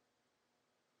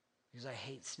because I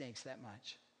hate snakes that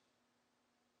much.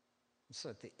 And so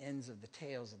at the ends of the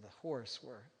tails of the horse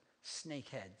were snake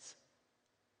heads.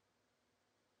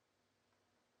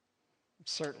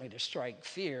 Certainly to strike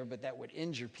fear, but that would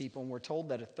injure people. And we're told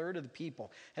that 1/3 of the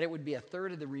people, and it would be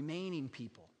 1/3 of the remaining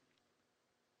people.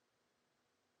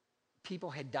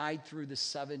 People had died through the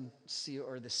 7 seal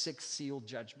or the 6 seal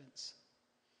judgments.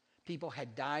 People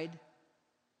had died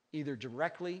either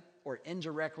directly or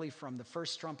indirectly from the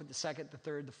first trumpet, the second, the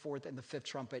third, the fourth, and the fifth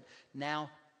trumpet.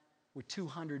 Now, with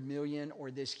 200 million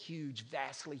or this huge,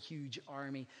 vastly huge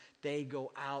army, they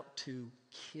go out to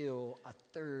kill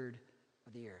 1/3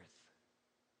 of the earth.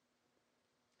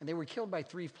 And they were killed by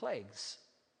 3 plagues.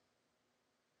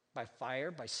 By fire,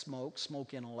 by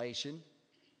smoke inhalation,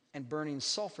 and burning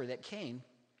sulfur that came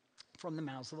from the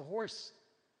mouths of the horse.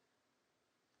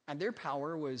 And their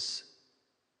power was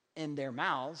in their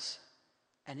mouths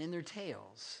and in their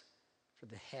tails. For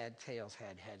the tails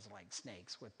had heads like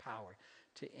snakes with power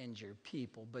to injure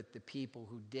people. But the people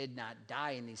who did not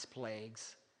die in these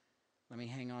plagues, let me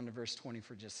hang on to verse 20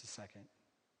 for just a second.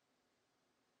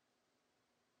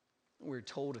 We're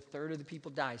told a third of the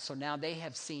people died. So now they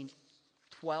have seen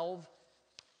 12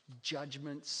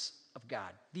 judgments of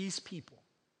God. These people.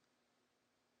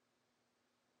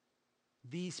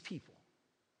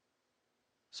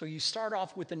 So you start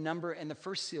off with a number, and the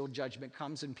first seal judgment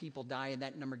comes, and people die, and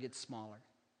that number gets smaller.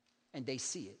 And they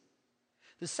see it.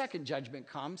 The second judgment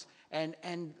comes, and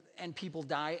people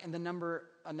die, and the number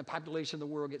and the population of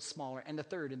the world gets smaller, and the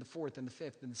third, and the fourth, and the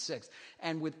fifth, and the sixth.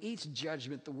 And with each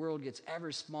judgment, the world gets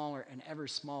ever smaller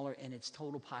in its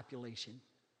total population.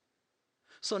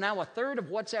 So now a third of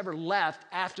what's ever left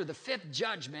after the fifth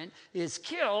judgment is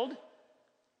killed.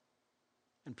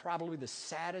 And probably the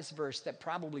saddest verse that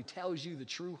probably tells you the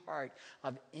true heart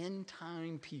of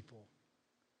end-time people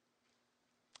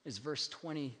is verse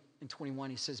 20 and 21.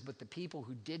 He says, but the people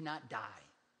who did not die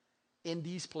in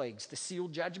these plagues, the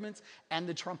sealed judgments and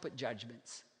the trumpet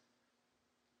judgments,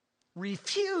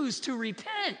 refused to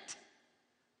repent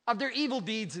of their evil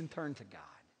deeds and turn to God.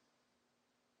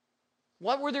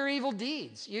 What were their evil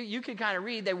deeds? You can kind of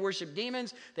read. They worshiped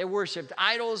demons. They worshiped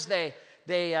idols. They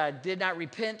did not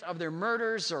repent of their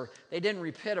murders, or they didn't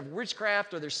repent of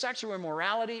witchcraft or their sexual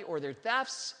immorality or their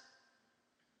thefts.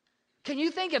 Can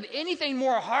you think of anything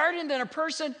more hardened than a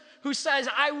person who says,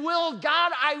 I will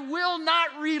not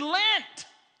relent?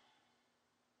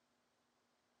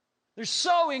 They're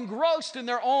so engrossed in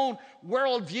their own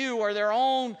worldview or their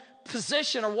own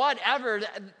position or whatever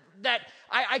that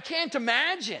I can't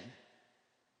imagine.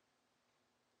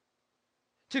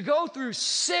 To go through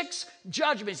 6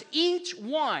 judgments, each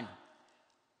one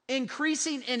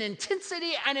increasing in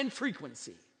intensity and in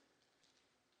frequency.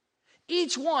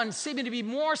 Each one seeming to be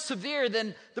more severe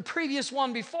than the previous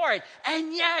one before it.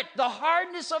 And yet, the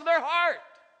hardness of their heart.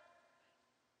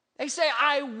 They say,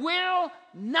 I will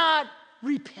not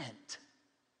repent.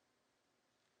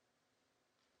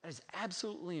 That is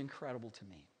absolutely incredible to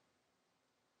me.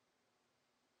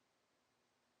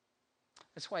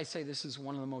 That's why I say this is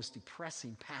one of the most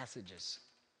depressing passages,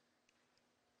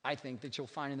 I think, that you'll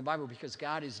find in the Bible, because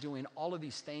God is doing all of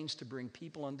these things to bring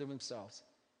people unto themselves.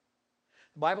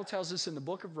 The Bible tells us in the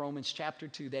book of Romans chapter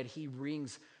 2 that he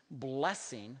brings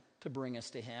blessing to bring us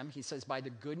to him. He says, by the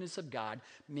goodness of God,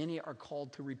 many are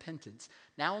called to repentance.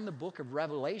 Now in the book of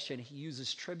Revelation, he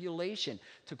uses tribulation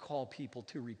to call people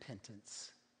to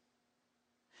repentance.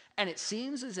 And it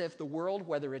seems as if the world,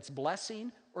 whether it's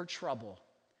blessing or trouble,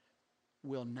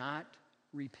 will not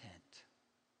repent.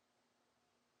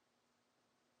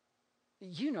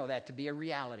 You know that to be a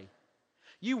reality.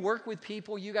 You work with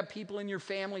people, you got people in your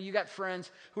family, you got friends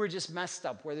who are just messed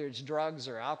up, whether it's drugs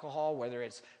or alcohol, whether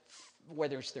it's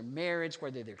their marriage,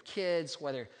 whether they're kids,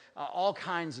 whether all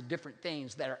kinds of different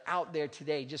things that are out there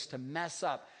today just to mess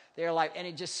up their life. And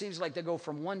it just seems like they go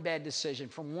from one bad decision,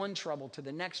 from one trouble to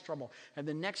the next trouble, and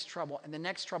the next trouble, and the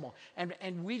next trouble.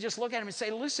 And we just look at them and say,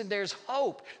 listen, there's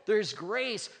hope, there's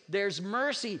grace, there's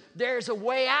mercy, there's a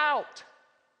way out.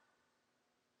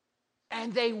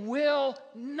 And they will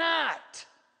not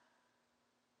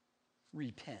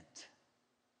repent.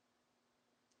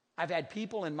 I've had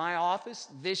people in my office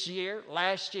this year,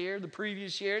 last year, the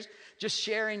previous years, just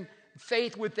sharing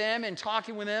faith with them and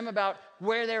talking with them about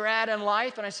where they're at in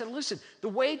life. And I said, listen, the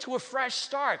way to a fresh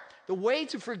start, the way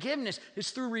to forgiveness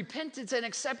is through repentance and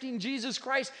accepting Jesus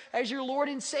Christ as your Lord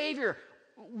and Savior.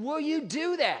 Will you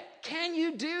do that? Can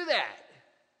you do that?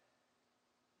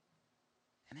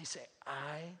 And they say,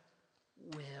 I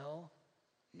will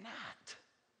not.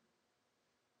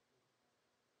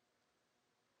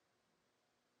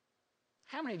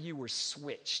 How many of you were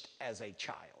switched as a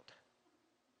child?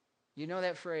 You know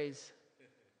that phrase?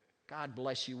 God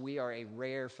bless you. We are a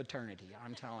rare fraternity,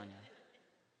 I'm telling you.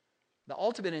 The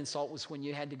ultimate insult was when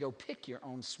you had to go pick your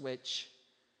own switch.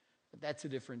 But that's a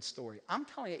different story. I'm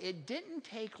telling you, it didn't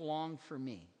take long for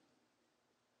me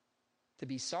to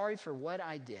be sorry for what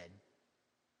I did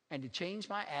and to change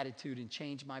my attitude and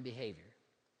change my behavior.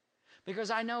 Because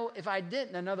I know if I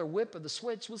didn't, another whip of the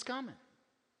switch was coming.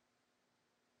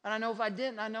 And I know if I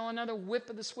didn't, I know another whip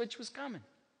of the switch was coming.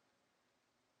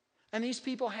 And these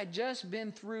people had just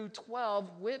been through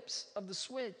 12 whips of the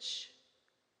switch.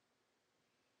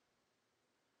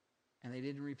 And they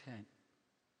didn't repent.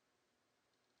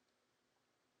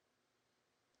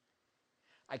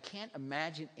 I can't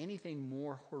imagine anything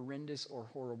more horrendous or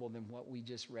horrible than what we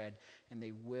just read. And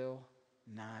they will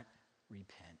not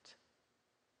repent.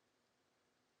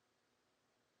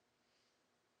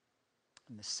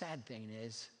 And the sad thing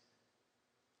is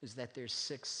that there's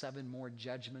 6, 7 more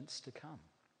judgments to come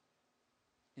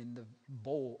in the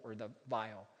bowl or the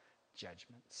vial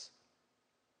judgments.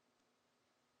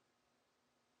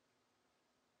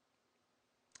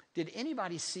 Did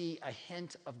anybody see a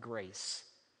hint of grace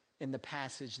in the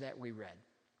passage that we read?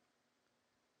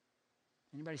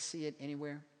 Anybody see it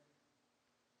anywhere?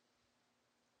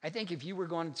 I think if you were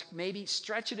going to maybe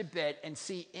stretch it a bit and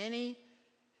see any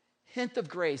hint of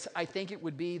grace, I think it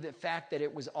would be the fact that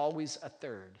it was always a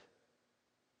third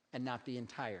and not the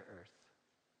entire earth.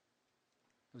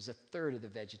 It was a third of the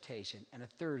vegetation and a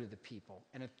third of the people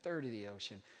and a third of the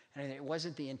ocean. And it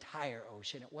wasn't the entire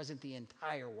ocean. It wasn't the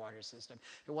entire water system.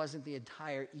 It wasn't the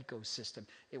entire ecosystem.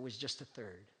 It was just a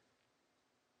third.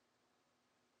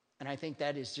 And I think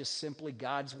that is just simply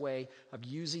God's way of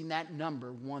using that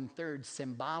number, 1/3,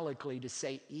 symbolically to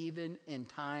say even in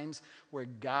times where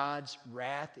God's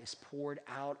wrath is poured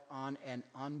out on an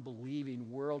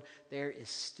unbelieving world, there is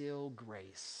still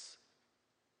grace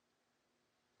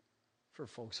for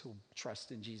folks who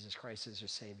trust in Jesus Christ as their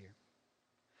Savior.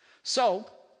 So,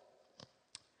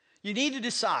 you need to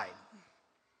decide,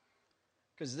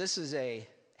 because this is a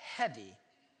heavy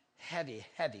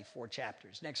 4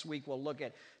 chapters. Next week we'll look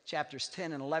at chapters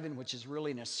 10 and 11, which is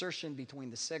really an assertion between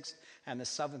the 6th and the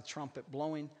 7th trumpet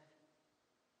blowing.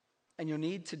 And you'll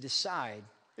need to decide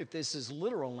if this is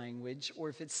literal language or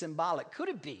if it's symbolic. Could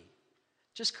it be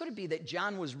that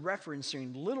John was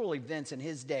referencing literal events in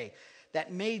his day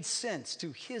that made sense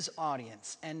to his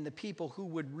audience and the people who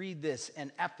would read this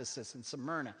in Ephesus and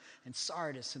Smyrna and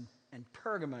Sardis and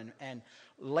Pergamon and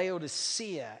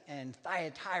Laodicea and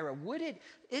Thyatira?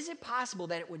 Is it possible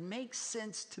that it would make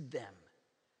sense to them?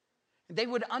 They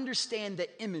would understand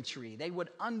the imagery. They would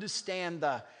understand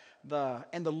the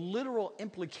literal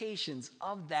implications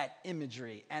of that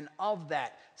imagery and of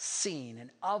that scene and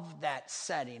of that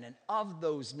setting and of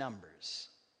those numbers.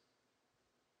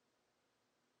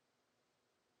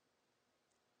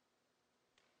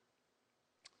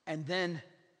 And then,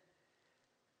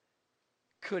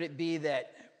 could it be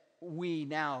that we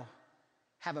now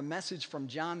have a message from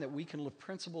John that we can lift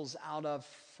principles out of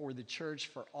for the church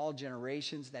for all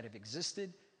generations that have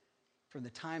existed, from the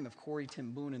time of Corrie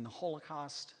ten Boom and the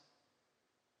Holocaust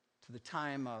to the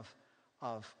time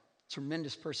of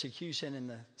tremendous persecution in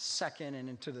the 2nd and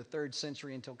into the 3rd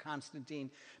century until Constantine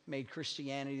made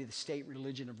Christianity the state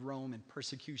religion of Rome and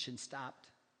persecution stopped?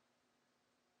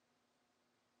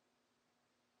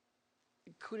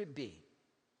 Could it be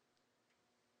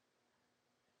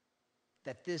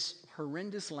that this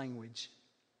horrendous language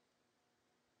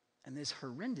and this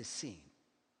horrendous scene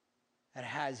that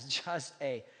has just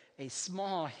a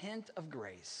small hint of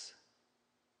grace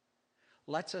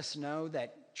lets us know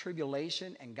that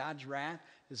tribulation and God's wrath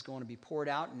is going to be poured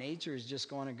out? Nature is just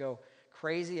going to go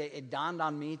crazy. It dawned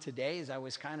on me today as I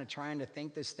was kind of trying to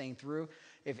think this thing through.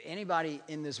 If anybody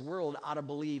in this world ought to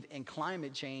believe in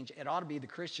climate change, it ought to be the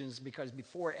Christians, because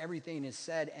before everything is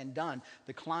said and done,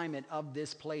 the climate of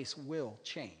this place will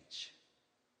change.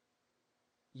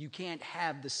 You can't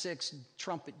have the 6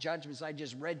 trumpet judgments I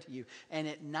just read to you and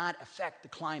it not affect the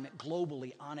climate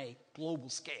globally on a global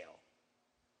scale.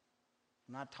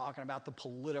 I'm not talking about the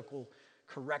political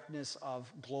correctness of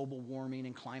global warming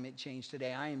and climate change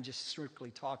today. I am just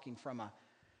strictly talking from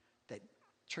that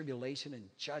tribulation and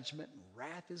judgment and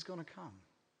wrath is going to come.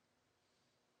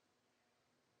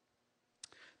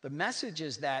 The message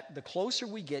is that the closer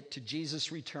we get to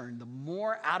Jesus' return, the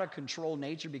more out of control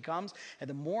nature becomes, and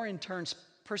the more in turn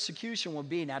persecution will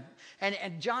be. Now,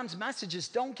 and John's message is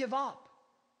don't give up.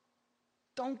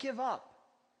 Don't give up.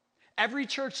 Every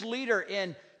church leader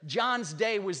in John's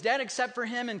day was dead except for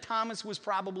him, and Thomas was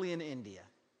probably in India.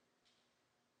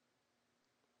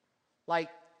 Like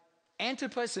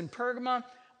Antipas and Pergamum,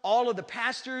 all of the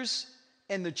pastors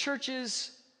in the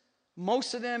churches,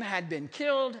 most of them had been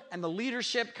killed, and the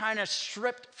leadership kind of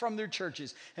stripped from their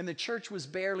churches. And the church was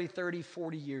barely 30,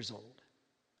 40 years old.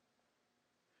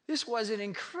 This was an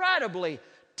incredibly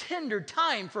tender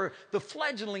time for the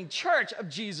fledgling church of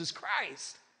Jesus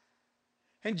Christ.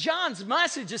 And John's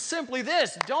message is simply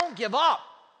this: don't give up,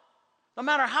 no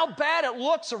matter how bad it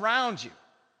looks around you.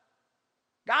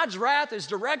 God's wrath is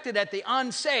directed at the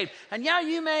unsaved. And yeah,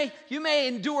 you may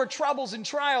endure troubles and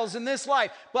trials in this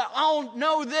life, but I'll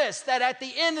know this, that at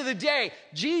the end of the day,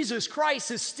 Jesus Christ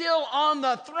is still on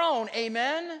the throne.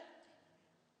 Amen?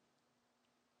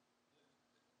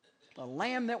 The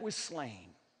Lamb that was slain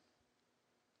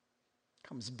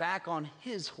comes back on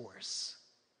his horse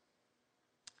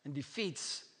and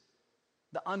defeats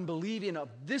the unbelieving of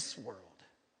this world,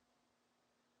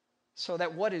 so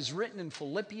that what is written in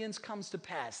Philippians comes to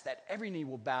pass, that every knee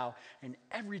will bow and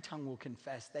every tongue will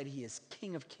confess that he is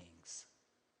King of kings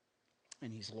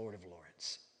and he's Lord of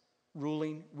lords.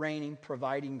 ruling, reigning,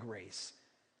 providing grace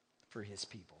for his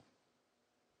people.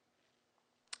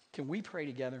 Can we pray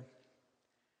together?